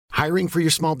Hiring for your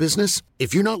small business?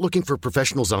 If you're not looking for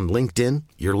professionals on LinkedIn,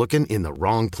 you're looking in the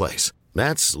wrong place.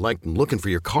 That's like looking for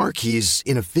your car keys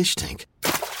in a fish tank.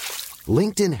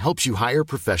 LinkedIn helps you hire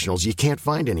professionals you can't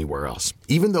find anywhere else,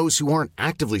 even those who aren't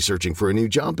actively searching for a new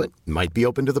job but might be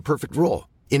open to the perfect role.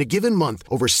 In a given month,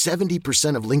 over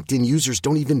 70% of LinkedIn users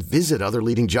don't even visit other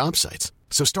leading job sites.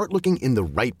 So start looking in the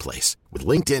right place. With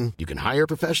LinkedIn, you can hire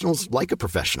professionals like a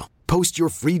professional. Post your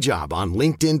free job on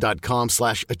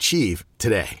linkedin.com/achieve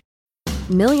today.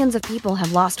 Millions of people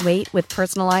have lost weight with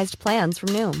personalized plans from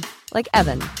Noom. Like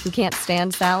Evan, who can't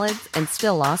stand salads and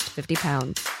still lost 50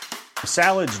 pounds.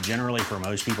 Salads generally for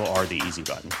most people are the easy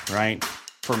button, right?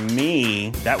 For me,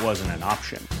 that wasn't an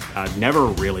option. I never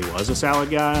really was a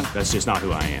salad guy. That's just not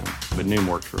who I am. But Noom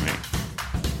worked for me.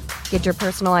 Get your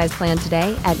personalized plan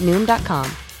today at Noom.com.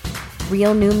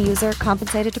 Real Noom user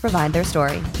compensated to provide their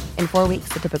story. In 4 weeks,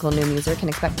 the typical Noom user can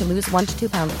expect to lose 1 to 2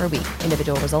 pounds per week.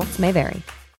 Individual results may vary.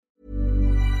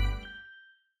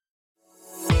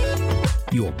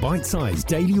 Your bite-sized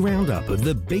daily roundup of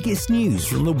the biggest news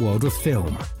from the world of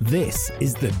film. This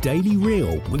is the Daily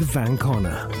Reel with Van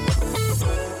Connor.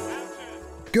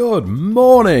 Good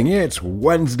morning, it's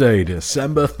Wednesday,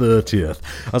 December 30th.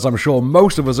 As I'm sure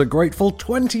most of us are grateful,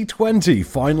 2020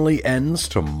 finally ends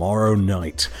tomorrow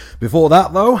night. Before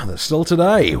that though, there's still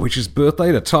today, which is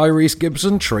birthday to Tyrese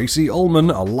Gibson, Tracy Ullman,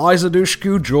 Eliza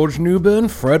Dushku, George Newbern,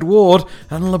 Fred Ward,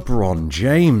 and LeBron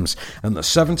James. And the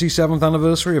 77th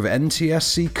anniversary of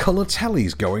NTSC Colour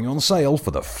Tellies going on sale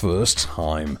for the first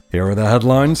time. Here are the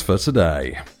headlines for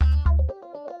today.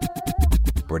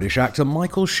 British actor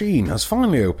Michael Sheen has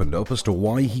finally opened up as to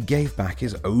why he gave back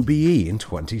his OBE in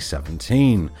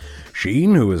 2017.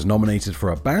 Sheen, who was nominated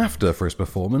for a BAFTA for his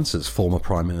performance as former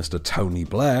Prime Minister Tony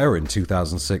Blair in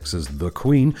 2006 as The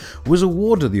Queen, was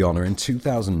awarded the honour in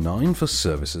 2009 for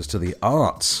services to the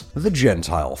arts. The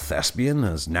Gentile thespian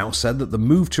has now said that the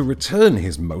move to return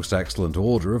his Most Excellent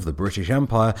Order of the British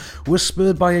Empire was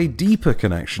spurred by a deeper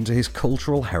connection to his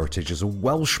cultural heritage as a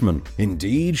Welshman.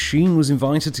 Indeed, Sheen was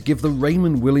invited to give the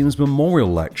Raymond Williams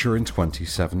Memorial Lecture in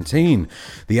 2017.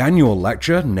 The annual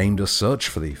lecture, named as such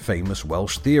for the famous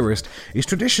Welsh theorist, is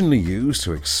traditionally used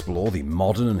to explore the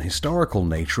modern and historical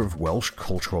nature of Welsh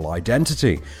cultural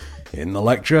identity. In the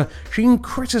lecture, Sheen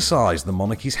criticised the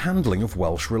monarchy's handling of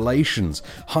Welsh relations,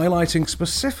 highlighting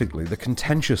specifically the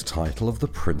contentious title of the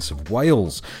Prince of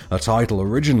Wales, a title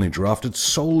originally drafted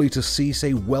solely to cease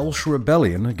a Welsh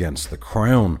rebellion against the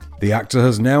crown. The actor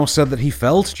has now said that he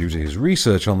felt, due to his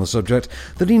research on the subject,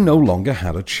 that he no longer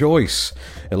had a choice.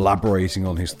 Elaborating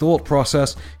on his thought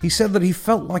process, he said that he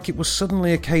felt like it was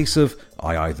suddenly a case of,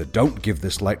 I either don't give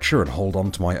this lecture and hold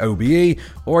on to my OBE,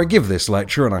 or I give this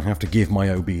lecture and I have to give my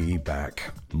OBE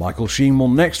back. Michael Sheen will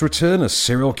next return as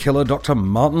serial killer Dr.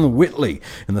 Martin Whitley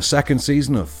in the second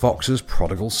season of Fox's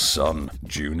Prodigal Son,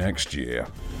 due next year.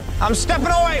 I'm stepping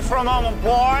away for a moment,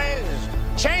 boys.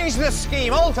 Change the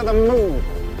scheme, alter the mood.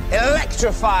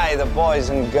 Electrify the boys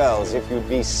and girls if you'd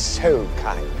be so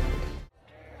kind.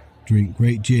 Drink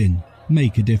great gin.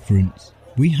 Make a difference.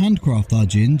 We handcraft our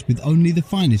gins with only the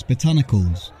finest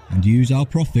botanicals and use our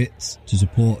profits to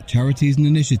support charities and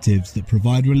initiatives that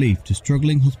provide relief to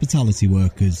struggling hospitality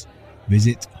workers.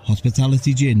 Visit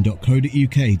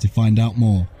hospitalitygin.co.uk to find out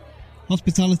more.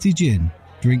 Hospitality Gin.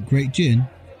 Drink great gin.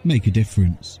 Make a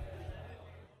difference.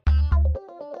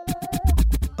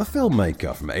 A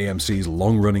filmmaker from AMC's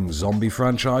long-running zombie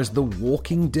franchise The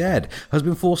Walking Dead has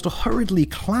been forced to hurriedly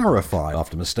clarify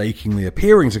after mistakenly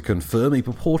appearing to confirm a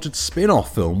purported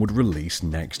spin-off film would release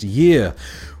next year.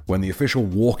 When the official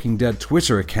Walking Dead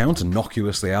Twitter account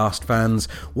innocuously asked fans,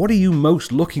 "What are you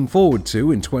most looking forward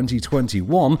to in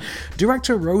 2021?"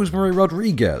 director Rosemary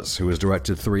Rodriguez, who has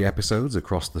directed 3 episodes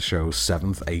across the show's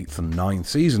 7th, 8th and 9th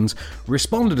seasons,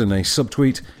 responded in a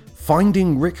subtweet,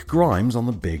 "Finding Rick Grimes on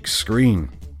the big screen."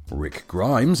 Rick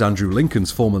Grimes, Andrew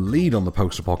Lincoln's former lead on the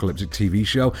post-apocalyptic TV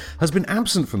show, has been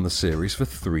absent from the series for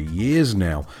 3 years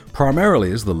now,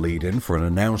 primarily as the lead-in for an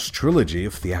announced trilogy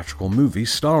of theatrical movies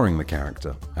starring the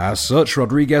character. As such,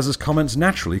 Rodriguez's comments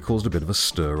naturally caused a bit of a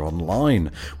stir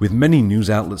online, with many news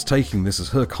outlets taking this as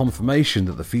her confirmation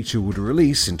that the feature would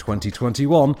release in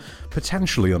 2021,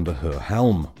 potentially under her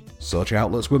helm. Such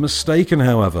outlets were mistaken,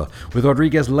 however, with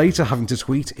Rodriguez later having to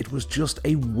tweet it was just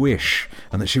a wish,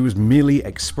 and that she was merely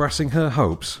expressing her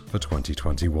hopes for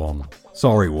 2021.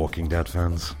 Sorry, Walking Dead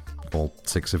fans. All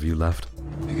 6 of you left.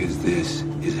 Because this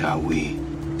is how we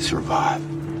survive.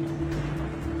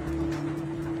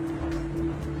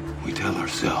 We tell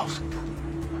ourselves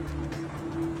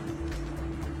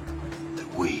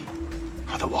that we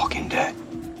are the Walking Dead.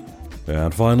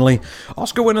 And finally,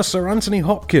 Oscar winner Sir Anthony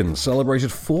Hopkins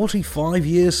celebrated 45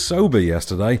 years sober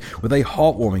yesterday with a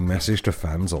heartwarming message to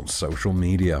fans on social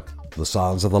media. The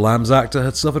Silence of the Lambs actor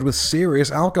had suffered with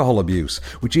serious alcohol abuse,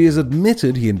 which he has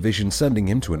admitted he envisioned sending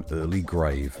him to an early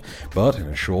grave. But in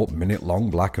a short minute-long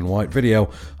black and white video,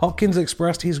 Hopkins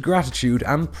expressed his gratitude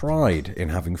and pride in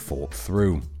having fought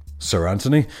through. Sir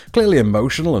Anthony, clearly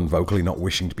emotional and vocally not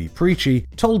wishing to be preachy,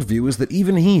 told viewers that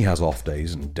even he has off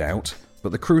days and doubt,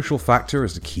 but the crucial factor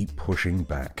is to keep pushing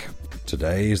back.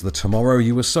 Today is the tomorrow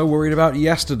you were so worried about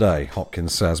yesterday,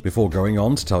 Hopkins says, before going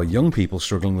on to tell young people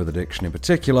struggling with addiction in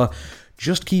particular,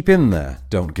 just keep in there,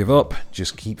 don't give up,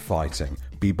 just keep fighting.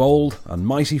 Be bold, and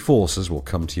mighty forces will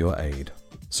come to your aid.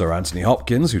 Sir Anthony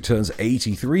Hopkins, who turns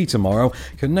 83 tomorrow,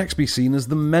 can next be seen as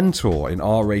the mentor in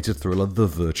R-rated thriller The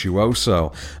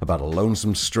Virtuoso, about a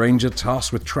lonesome stranger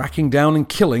tasked with tracking down and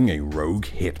killing a rogue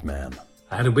hitman.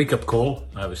 I had a wake-up call.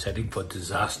 I was heading for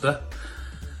disaster.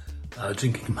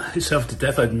 Drinking myself to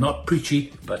death. I'm not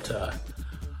preachy, but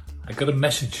I got a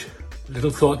message, a little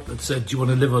thought that said, do you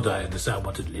want to live or die? And I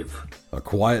wanted to live. A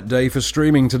quiet day for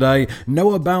streaming today.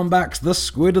 Noah Baumbach's The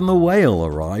Squid and the Whale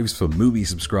arrives for movie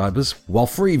subscribers, while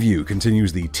Freeview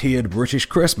continues the tiered British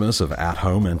Christmas of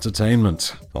at-home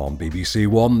entertainment. On BBC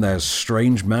One, there's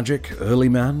Strange Magic, Early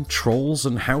Man, Trolls,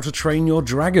 and How to Train Your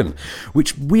Dragon,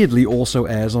 which weirdly also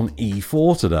airs on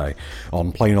E4 today.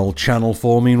 On plain old Channel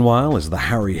 4, meanwhile, is the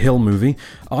Harry Hill movie.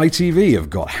 ITV have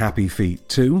got Happy Feet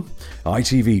 2.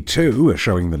 ITV2 are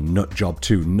showing the Nut Job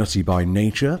 2 Nutty by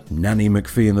Nature, Nanny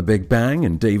McPhee and the Big Bang,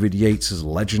 and David Yates'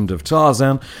 Legend of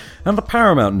Tarzan, and the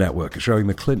Paramount Network are showing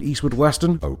the Clint Eastwood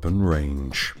western Open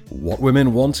Range. What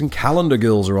Women Want and Calendar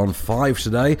Girls are on 5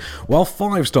 today, while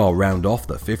 5 Star round off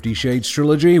the 50 Shades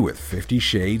trilogy with 50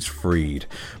 Shades Freed.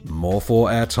 More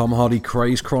 4 air Tom Hardy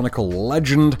Craze Chronicle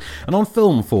Legend, and on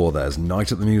Film 4 there's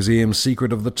Night at the Museum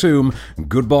Secret of the Tomb,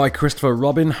 Goodbye Christopher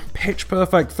Robin, Pitch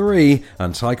Perfect 3,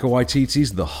 and Taika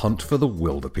Waititi's The Hunt for the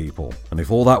Wilder People. And if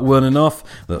all that weren't enough,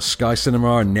 the Sky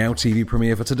Cinema and Now TV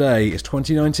premiere for today is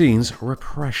 2019's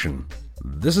Repression.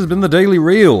 This has been the Daily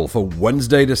Reel for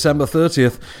Wednesday, December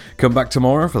 30th. Come back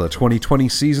tomorrow for the 2020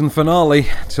 season finale.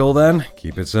 Till then,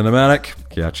 keep it cinematic.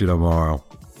 Catch you tomorrow.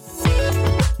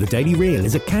 The Daily Reel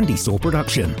is a Candy Store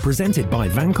production, presented by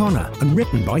Van Connor and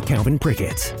written by Calvin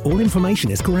Prickett. All information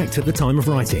is correct at the time of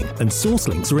writing, and source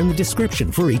links are in the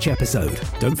description for each episode.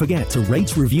 Don't forget to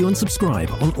rate, review, and subscribe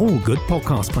on all good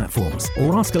podcast platforms,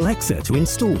 or ask Alexa to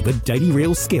install the Daily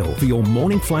Reel skill for your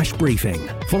morning flash briefing.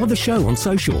 Follow the show on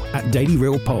social at Daily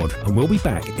Reel Pod, and we'll be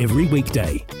back every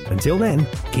weekday. Until then,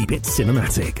 keep it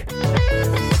cinematic.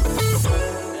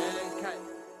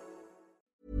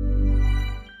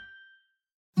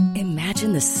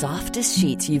 Imagine the softest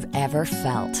sheets you've ever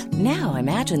felt. Now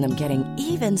imagine them getting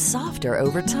even softer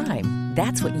over time.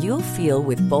 That's what you'll feel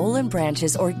with Boll &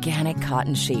 Branch's organic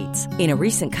cotton sheets. In a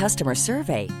recent customer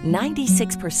survey,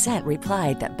 96%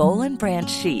 replied that Boll & Branch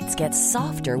sheets get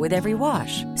softer with every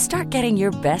wash. Start getting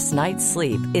your best night's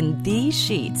sleep in these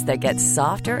sheets that get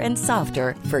softer and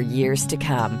softer for years to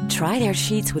come. Try their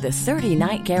sheets with a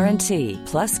 30-night guarantee.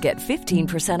 Plus, get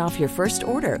 15% off your first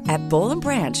order at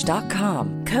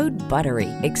bollandbranch.com. Code BUTTERY.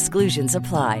 Exclusions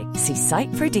apply. See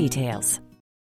site for details.